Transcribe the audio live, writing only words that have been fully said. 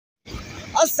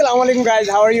Assalamualaikum guys,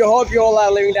 how are you? Hope you all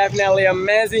are living definitely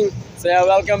amazing. So yeah,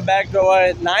 welcome back to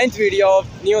our 9th video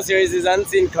of new series is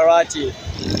Unseen Karachi.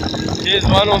 This is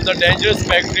one of the dangerous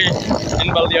factory in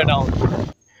Baldia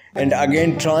town. And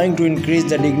again trying to increase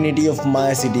the dignity of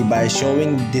my city by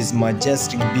showing this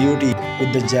majestic beauty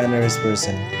with the generous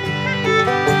person.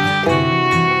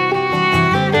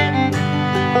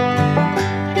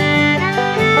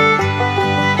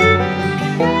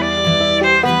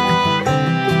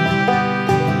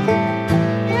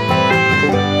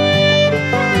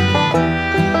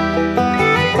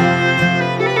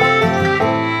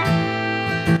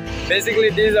 Basically,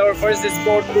 this is our first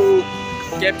spot to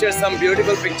capture some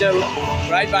beautiful picture.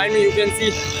 Right behind me you can see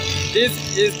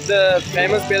this is the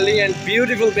famous building and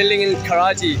beautiful building in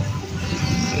Karachi.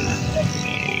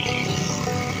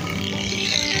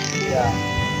 Yeah.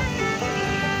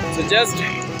 So just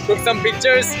took some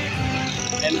pictures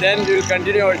and then we will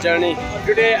continue our journey.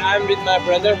 Today I am with my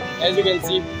brother, as you can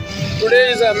see. Today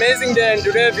is an amazing day and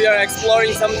today we are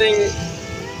exploring something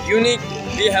unique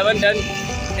we haven't done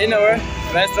in our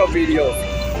rest of videos.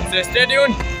 So stay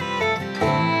tuned.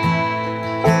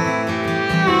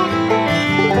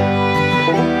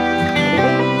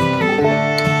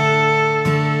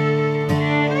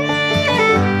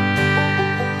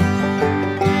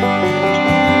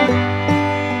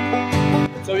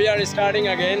 So we are starting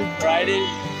again riding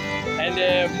and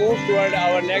move toward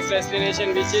our next destination,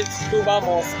 which is Tooba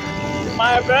Mosque.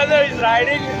 My brother is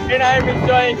riding and I am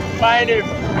enjoying behind him.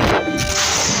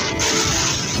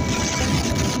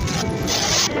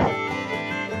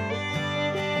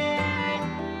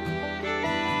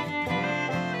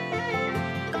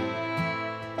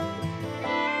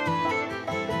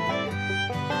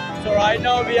 So right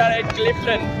now we are at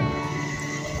Clifton.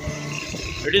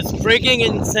 It is freaking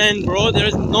insane, bro. There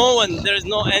is no one. There is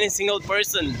no any single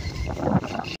person.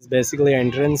 It's basically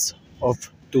entrance of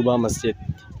Tooba Masjid.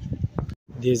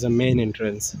 This is the main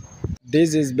entrance.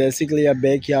 This is basically a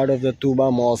backyard of the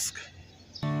Tooba Mosque.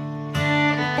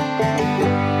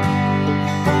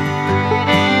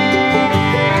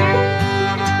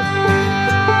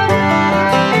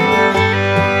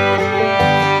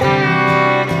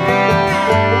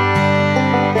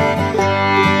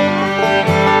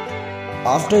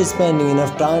 After spending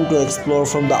enough time to explore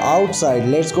from the outside,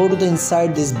 let's go to the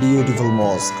inside this beautiful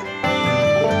mosque.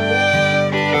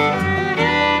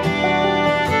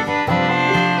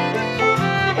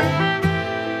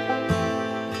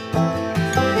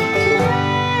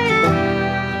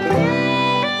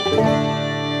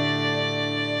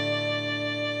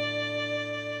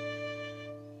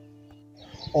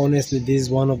 Honestly, this is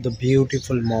one of the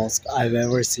beautiful mosques I've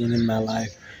ever seen in my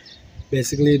life.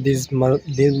 Basically, this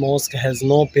mosque has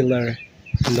no pillar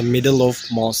in the middle of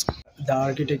mosque. The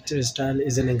architecture style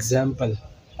is an example.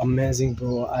 Amazing,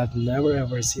 bro. I've never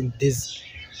ever seen this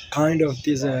kind of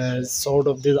this sort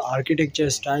of this architecture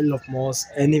style of mosque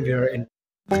anywhere in.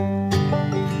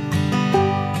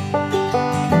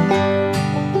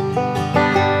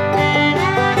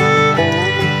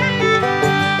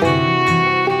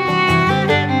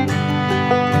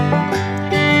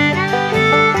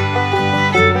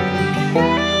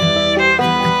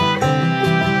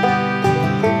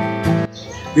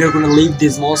 We are gonna leave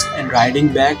this mosque and riding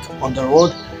back on the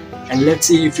road, and let's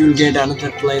see if we'll get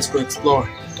another place to explore.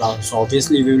 So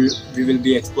obviously we will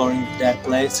be exploring that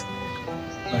place,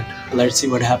 but let's see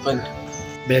what happened.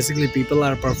 Basically, people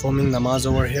are performing namaz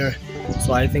over here,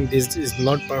 so I think this is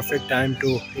not perfect time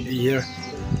to be here.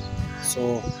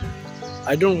 So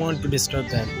I don't want to disturb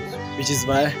them, which is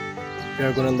why we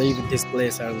are gonna leave this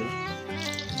place early.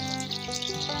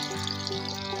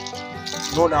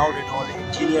 No doubt at all, the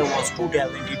engineer was too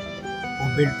talented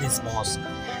who built this mosque.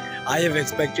 I have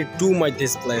expected too much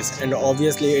this place, and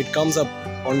obviously it comes up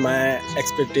on my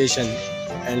expectation,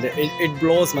 and it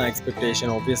blows my expectation,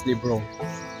 obviously, bro.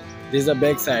 This is the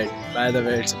back side, by the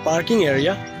way. It's a parking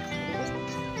area.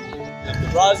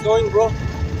 How's it going, bro?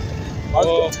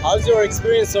 How's your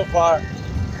experience so far?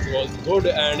 It was good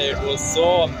and it was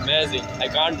so amazing. I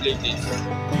can't believe this.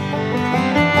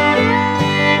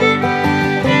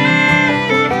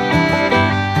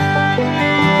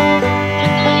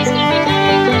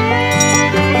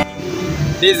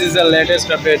 This is the latest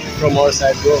update from our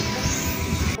side, bro.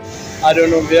 I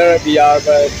don't know where we are,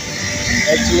 but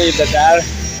actually the tire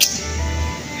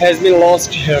has been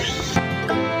lost here.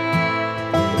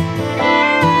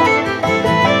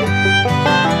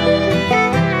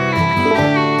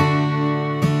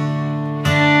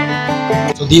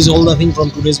 So these all the thing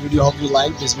from today's video. Hope you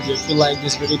like this video. If you like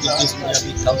this video, give this video a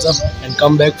big thumbs up and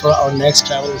come back for our next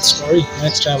travel story,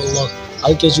 next travel vlog.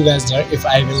 I'll catch you guys there if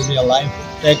I will be alive.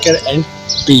 Take care and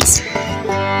peace.